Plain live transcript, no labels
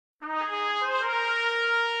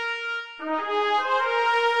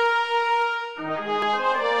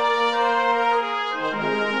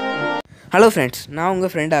Hello friends, நான்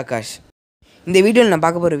உங்கள் friend Akash. இந்த வீடியோவில் நான்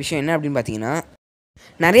பார்க்க போகிற விஷயம் என்ன அப்படின்னு பார்த்தீங்கன்னா,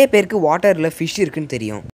 நிறைய பேருக்கு வாட்டரில் ஃபிஷ் இருக்குன்னு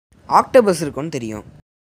தெரியும், ஆக்டோபஸ் இருக்குன்னு தெரியும்.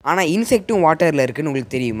 ஆனால் இன்செக்ட்டும் வாட்டரில் இருக்குன்னு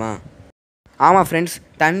உங்களுக்கு தெரியுமா? ஆமாம் ஃப்ரெண்ட்ஸ்,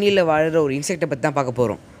 தண்ணியில் வாழ்கிற ஒரு இன்செக்டை பற்றி தான் பார்க்க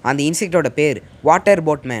போகிறோம். அந்த இன்செக்டோட பேர் வாட்டர்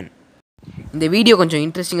போட்மேன். இந்த வீடியோ கொஞ்சம்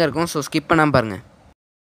இன்ட்ரெஸ்டிங்காக இருக்கும், ஸோ ஸ்கிப் பண்ணாமல் பாருங்கள்.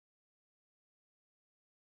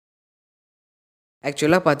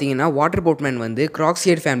 ஆக்சுவலாக பார்த்தீங்கன்னா வாட்டர் போட்மேன் வந்து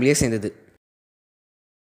கிராக்சியட் ஃபேமிலியை சேர்ந்தது.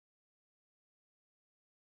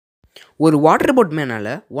 ஒரு வாட்டர் போட்மேனால்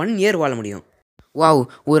 1 இயர் வாழ முடியும். வாவ்,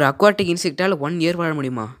 ஒரு அக்வாட்டிக் இன்செக்டால் 1 இயர் வாழ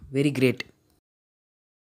முடியுமா? Very great.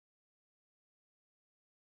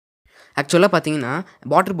 ஆக்சுவலாக பார்த்தீங்கன்னா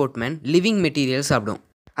வாட்டர் போட்மேன் லிவிங் மெட்டீரியல் சாப்பிடும்.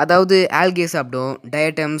 அதாவது ஆல்கே சாப்பிடும்,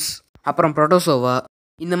 டயட்டம்ஸ், அப்புறம் ப்ரோட்டோசோவா,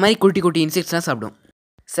 இந்த மாதிரி குட்டி குட்டி இன்செக்ட்ஸ்லாம் சாப்பிடும்.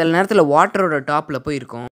 சில நேரத்தில் வாட்டரோட டாப்பில் போய்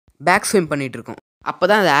இருக்கும், பேக் ஸ்விம் பண்ணிகிட்டு இருக்கும். அப்போ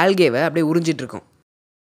தான் அந்த ஆல்கேவை அப்படியே உறிஞ்சிட்ருக்கும்.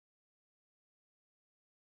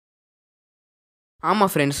 ஆமாம்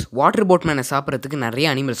ஃப்ரெண்ட்ஸ், வாட்டர் போட்மேனை சாப்பிட்றதுக்கு நிறைய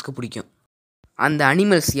அனிமல்ஸ்க்கு பிடிக்கும். அந்த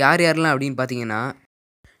அனிமல்ஸ் யார் யாரெல்லாம் அப்படின்னு பார்த்தீங்கன்னா,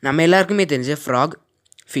 நம்ம எல்லாருக்குமே தெரிஞ்ச ஃப்ராக்,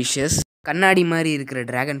 ஃபிஷ்ஷஸ், கண்ணாடி மாதிரி இருக்கிற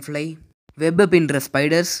ட்ராகன் ஃப்ளை, வெப்பை பின்னுற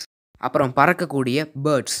ஸ்பைடர்ஸ், அப்புறம் பறக்கக்கூடிய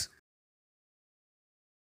பேர்ட்ஸ்.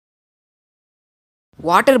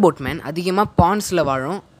 வாட்டர் போட்மேன் அதிகமாக பாண்ட்ஸில்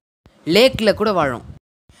வாழும், லேக்கில் கூட வாழும்.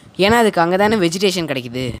 ஏன்னா அதுக்கு அங்கே தானே வெஜிடேஷன்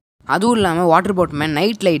கிடைக்குது. அதுவும் இல்லாமல் வாட்டர் போட்மேன்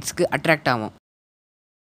நைட் லைட்ஸ்க்கு அட்ராக்ட் ஆகும்.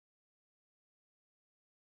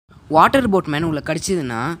 வாட்டர் போட்மேன் உங்களை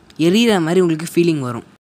கடிச்சதுன்னா எரியிற மாதிரி உங்களுக்கு ஃபீலிங் வரும்.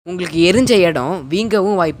 உங்களுக்கு எரிஞ்ச இடம்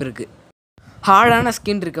வீங்கவும் வாய்ப்பு இருக்குது. ஹார்டான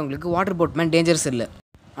ஸ்கின் இருக்கவங்களுக்கு வாட்டர் போட்மேன் டேஞ்சரஸ் இல்லை.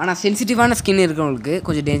 ஆனால் சென்சிட்டிவான ஸ்கின் இருக்கவங்களுக்கு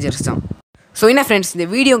கொஞ்சம் டேஞ்சரஸ் தான். ஸோ என்ன ஃப்ரெண்ட்ஸ், இந்த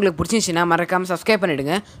வீடியோ உங்களுக்கு பிடிச்சிருந்துச்சின்னா மறக்காமல் சப்ஸ்கிரைப்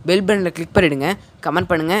பண்ணிவிடுங்க, பெல் பட்டனில் கிளிக் பண்ணிவிடுங்க, கமெண்ட்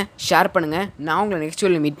பண்ணுங்கள், ஷேர் பண்ணுங்கள். நான் உங்களை நெக்ஸ்ட்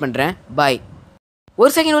வீடியோவில் மீட் பண்ணுறேன். பாய்.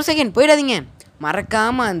 ஒரு செகண்ட் போயிடாதீங்க.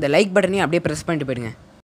 மறக்காமல் அந்த லைக் பட்டனையும் அப்படியே ப்ரெஸ் பண்ணிட்டு போயிடுங்க.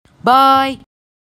 பாய்.